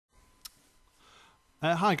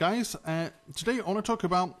Hi guys, today I want to talk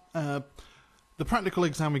about the practical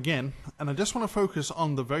exam again, and I just want to focus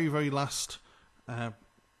on the very last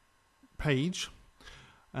page.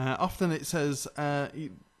 Often it says that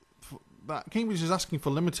Cambridge is asking for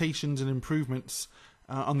limitations and improvements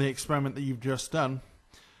on the experiment that you've just done.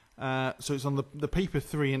 So it's on the paper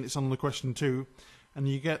 3 and it's on the question 2, and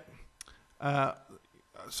you get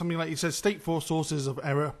something like, it says state 4 sources of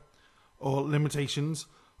error or limitations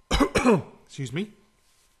excuse me,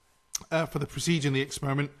 for the procedure in the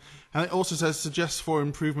experiment, and it also says suggests 4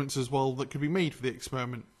 improvements as well that could be made for the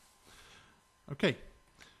experiment. Okay.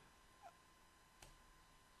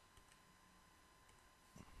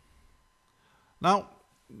 Now,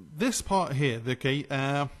 this part here, okay,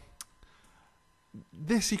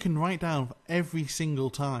 this you can write down every single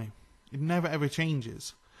time. It never ever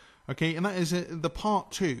changes. Okay, and that is the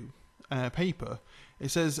part 2 paper. It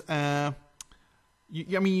says,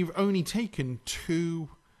 you've only taken 2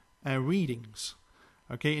 readings,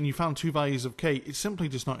 okay, and you found 2 values of K. It's simply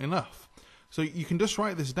just not enough. So you can just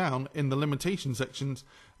write this down in the limitation sections.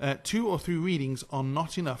 2 or 3 readings are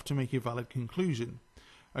not enough to make a valid conclusion.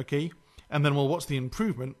 Okay, and then, well, what's the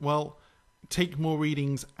improvement? Well, take more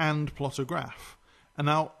readings and plot a graph. And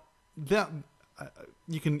now that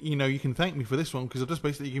you can thank me for this one, because it'll just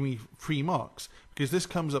basically give me 3 marks, because this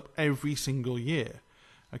comes up every single year.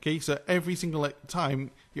 Okay, so every single time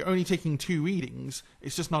you're only taking 2 readings,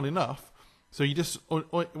 it's just not enough. So you just,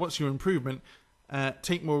 what's your improvement?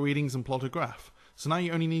 Take more readings and plot a graph. So now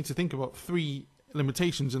you only need to think about 3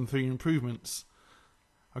 limitations and 3 improvements.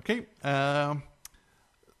 Okay,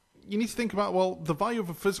 you need to think about, well, the value of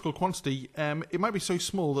a physical quantity, it might be so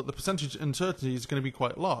small that the percentage uncertainty is going to be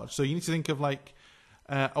quite large. So you need to think of like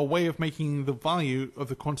a way of making the value of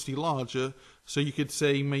the quantity larger. So you could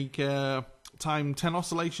say make time 10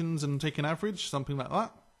 oscillations and take an average, something like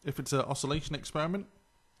that, if it's an oscillation experiment.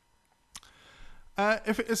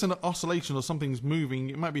 If it is an oscillation or something's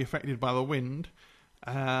moving, it might be affected by the wind.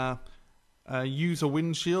 Use a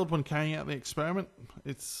windshield when carrying out the experiment.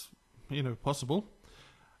 It's, possible.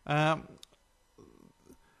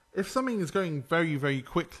 If something is going very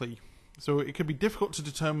quickly, so it could be difficult to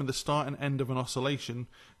determine the start and end of an oscillation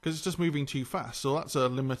because it's just moving too fast, so that's a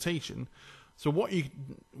limitation. So what you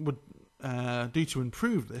would do to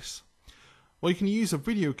improve this, well, you can use a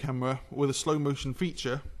video camera with a slow motion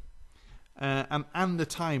feature and a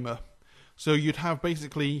timer. So you'd have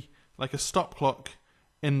basically like a stop clock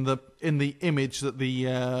in the image that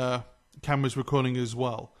the camera's recording as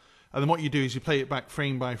well. And then what you do is you play it back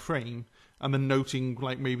frame by frame, and then noting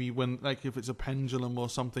like maybe when, like if it's a pendulum or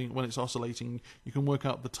something, when it's oscillating, you can work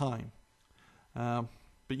out the time.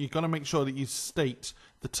 But you've got to make sure that you state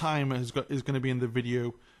the timer is going to be in the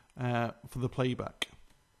video for the playback.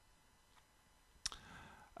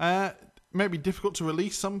 It may be difficult to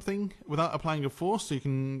release something without applying a force, so you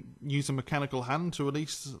can use a mechanical hand to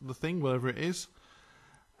release the thing, whatever it is.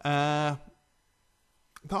 There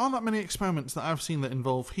aren't that many experiments that I've seen that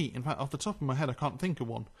involve heat. In fact, off the top of my head, I can't think of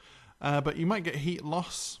one. But you might get heat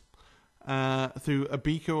loss through a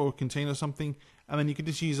beaker or a container or something, and then you could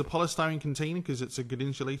just use a polystyrene container because it's a good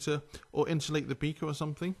insulator, or insulate the beaker or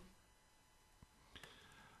something.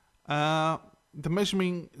 The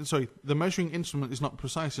measuring instrument is not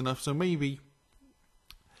precise enough, so maybe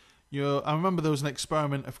I remember there was an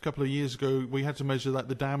experiment a couple of years ago where you had to measure like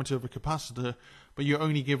the diameter of a capacitor, but you're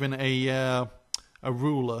only given a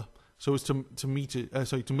ruler, so it's to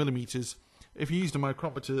millimeters. If you used a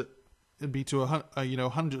micrometer, it'd be to a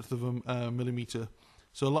 100th of a millimeter,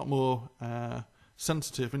 so a lot more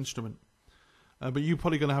sensitive instrument. But you're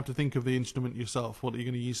probably going to have to think of the instrument yourself, what are you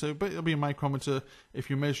going to use. So, but it'll be a micrometer if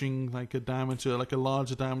you're measuring like a diameter, like a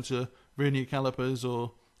larger diameter vernier calipers,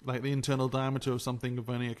 or like the internal diameter of something, a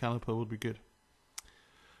vernier caliper would be good.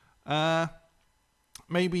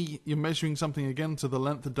 Maybe you're measuring something again, so the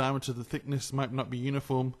length, the diameter, the thickness might not be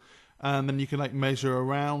uniform, and then you can like measure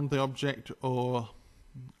around the object or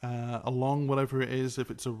along whatever it is, if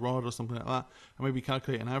it's a rod or something like that, and maybe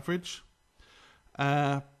calculate an average.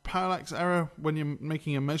 Parallax error when you're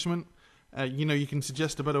making a measurement, you can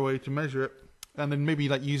suggest a better way to measure it, and then maybe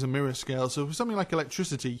like use a mirror scale. So for something like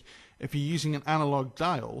electricity, if you're using an analog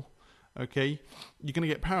dial, okay, you're going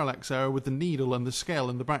to get parallax error with the needle and the scale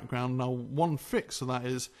in the background. Now, one fix for that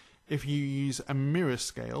is if you use a mirror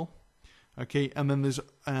scale, okay, and then there's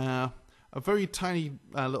a very tiny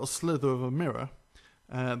little slither of a mirror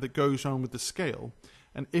that goes on with the scale.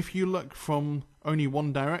 And if you look from only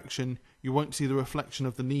one direction, you won't see the reflection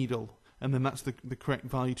of the needle, and then that's the correct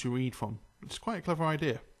value to read from. It's quite a clever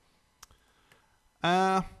idea.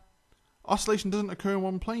 oscillation doesn't occur in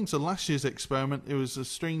one plane. So last year's experiment, it was a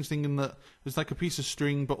strange thing in that it was like a piece of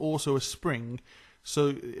string, but also a spring.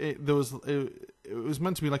 So it was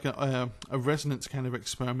meant to be like a resonance kind of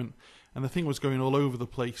experiment, and the thing was going all over the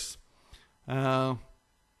place. Now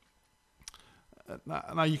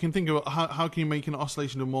you can think about how can you make an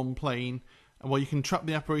oscillation in one plane. Well, you can trap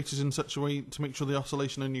the apparatus in such a way to make sure the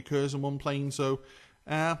oscillation only occurs in one plane. So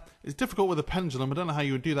it's difficult with a pendulum. I don't know how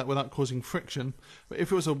you would do that without causing friction. But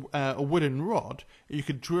if it was a wooden rod, you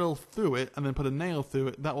could drill through it and then put a nail through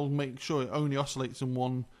it. That will make sure it only oscillates in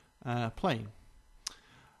one plane.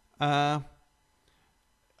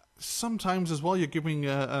 Sometimes as well, you're giving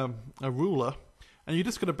a ruler, and you're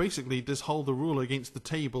just going to basically just hold the ruler against the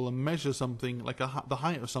table and measure something like the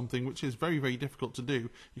height of something, which is very, very difficult to do.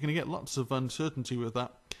 You're going to get lots of uncertainty with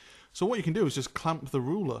that. So what you can do is just clamp the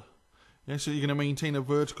ruler. Yeah, so you're going to maintain a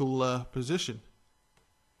vertical position.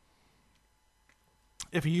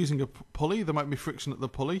 If you're using a pulley, there might be friction at the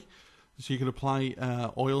pulley, so you can apply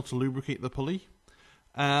oil to lubricate the pulley.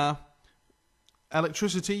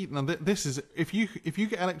 Electricity. Now this is if you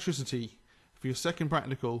get electricity for your second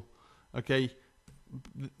practical, okay.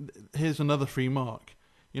 Here's another free mark.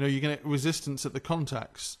 You get resistance at the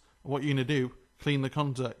contacts. What you're going to do? Clean the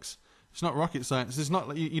contacts. It's not rocket science. It's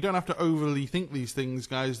not. You don't have to overly think these things,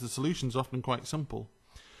 guys. The solution's often quite simple.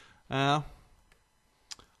 All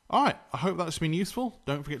right. I hope that's been useful.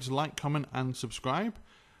 Don't forget to like, comment, and subscribe.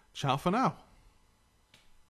 Ciao for now.